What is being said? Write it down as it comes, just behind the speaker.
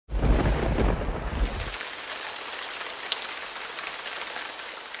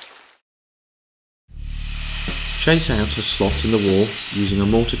Chase out a slot in the wall using a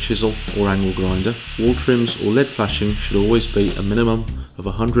mortar chisel or angle grinder. Wall trims or lead flashing should always be a minimum of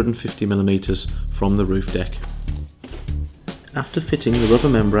 150mm from the roof deck. After fitting the rubber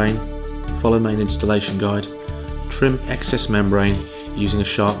membrane, follow main installation guide. Trim excess membrane using a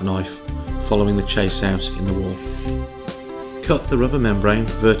sharp knife, following the chase out in the wall. Cut the rubber membrane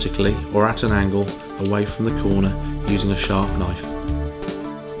vertically or at an angle away from the corner using a sharp knife.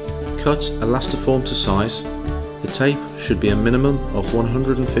 Cut elastoform to size. The tape should be a minimum of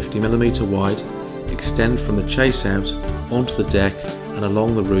 150mm wide, extend from the chase out onto the deck and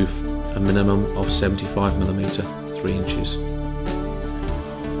along the roof a minimum of 75mm, 3 inches.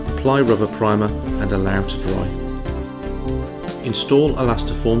 Apply rubber primer and allow to dry. Install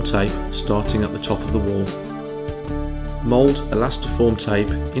elastoform tape starting at the top of the wall. Mould elastoform tape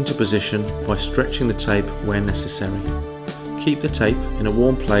into position by stretching the tape where necessary. Keep the tape in a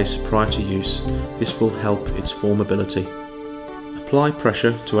warm place prior to use, this will help its formability. Apply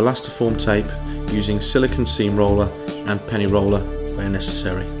pressure to elastoform tape using silicone seam roller and penny roller where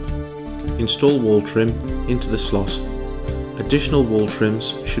necessary. Install wall trim into the slot. Additional wall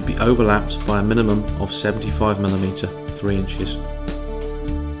trims should be overlapped by a minimum of 75mm, 3 inches.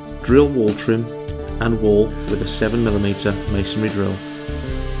 Drill wall trim and wall with a 7mm masonry drill.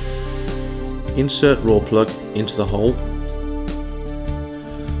 Insert raw plug into the hole.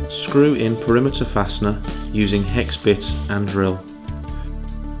 Screw in perimeter fastener using hex bit and drill.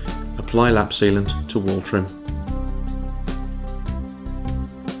 Apply lap sealant to wall trim.